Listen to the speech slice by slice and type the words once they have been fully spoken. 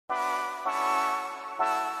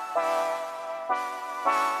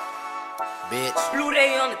bitch. Blue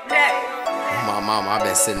Day on the deck. My mama, I've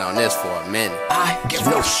been sitting on this for a minute. I give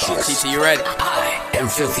no shit. TT, you ready? I am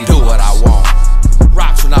filthy. Do what I want.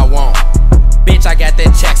 Rocks when I want. Bitch, I got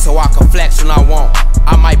that check so I can flex when I want.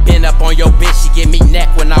 I might bend up on your bitch, she give me neck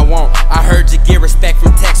when I want. I heard you get respect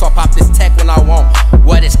from tech, so I pop this tech when I want.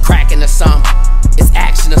 What is cracking or something? It's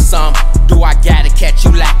action or something. Do I gotta catch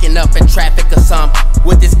you lacking up in traffic or something?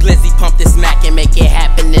 With this glizzy, pump this Mac and make it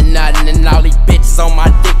happen and nothing. And all these bitches on my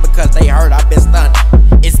dick because they heard I been stunned.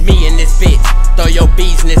 It's me and this bitch, throw your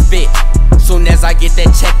B's in this bitch. Soon as I get that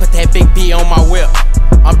check, put that big B on my whip.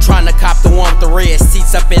 I'm trying to cop the one with the red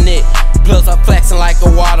seats up in it. Plugs up flexing like a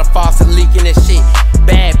water faucet leaking and shit.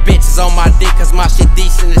 Bad bitches on my dick cause my shit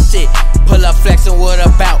decent and shit. Pull up flexing with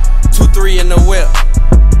about 2-3 in the whip.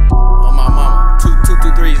 On my mama,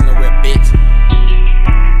 2-3s in the whip, bitch.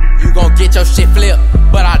 You gon' get your shit flipped,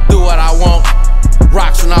 but I do what I want.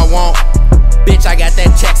 Rocks when I want. Bitch, I got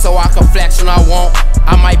that check so I can flex when I want.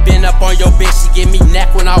 I might bend up on your bitch, she give me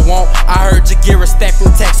neck when I want. I heard you get respect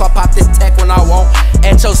from tech, so I pop this tech when I want.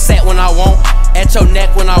 At your set when I want, at your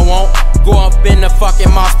neck when I want. Go up in the fucking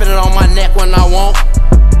mouth, spin it on my neck when I want.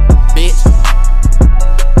 Bitch,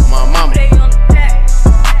 my mama.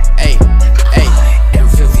 Hey, hey,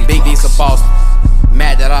 Big D's a boss.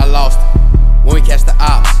 Mad that I lost it. When we catch the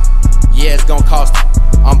ops, yeah, it's gon' cost it.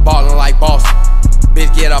 I'm ballin' like Boston.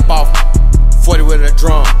 Bitch, get up off me. 40 with a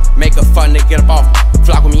drum, make a fun nigga get up off me.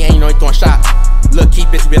 Flock with me, ain't you know he throwing shots. Look, keep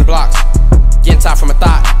bitch, we in the blocks. Getting top from a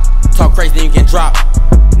thought. Talk crazy, then you get dropped.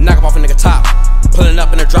 Knock up off a nigga top. Pulling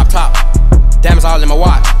up in a drop top. Diamonds all in my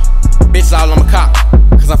watch. Bitches all on my cock.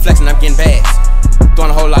 Cause I'm flexing, I'm getting bags.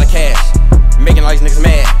 Throwing a whole lot of cash. Making all these niggas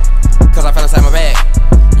mad. Cause I fell inside my bag.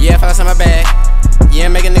 Yeah, I fell inside my bag. Yeah,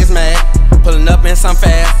 making niggas mad. Pulling up in some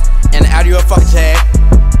fast. And out of your fucking jag.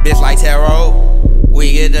 Bitch like tarot.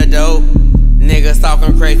 We get the dope. Niggas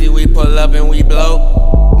talking crazy, we pull up and we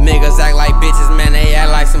blow. Niggas act like bitches, man, they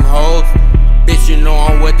act like some hoes. Bitch, you know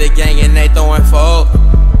I'm with the gang and they throwing foes.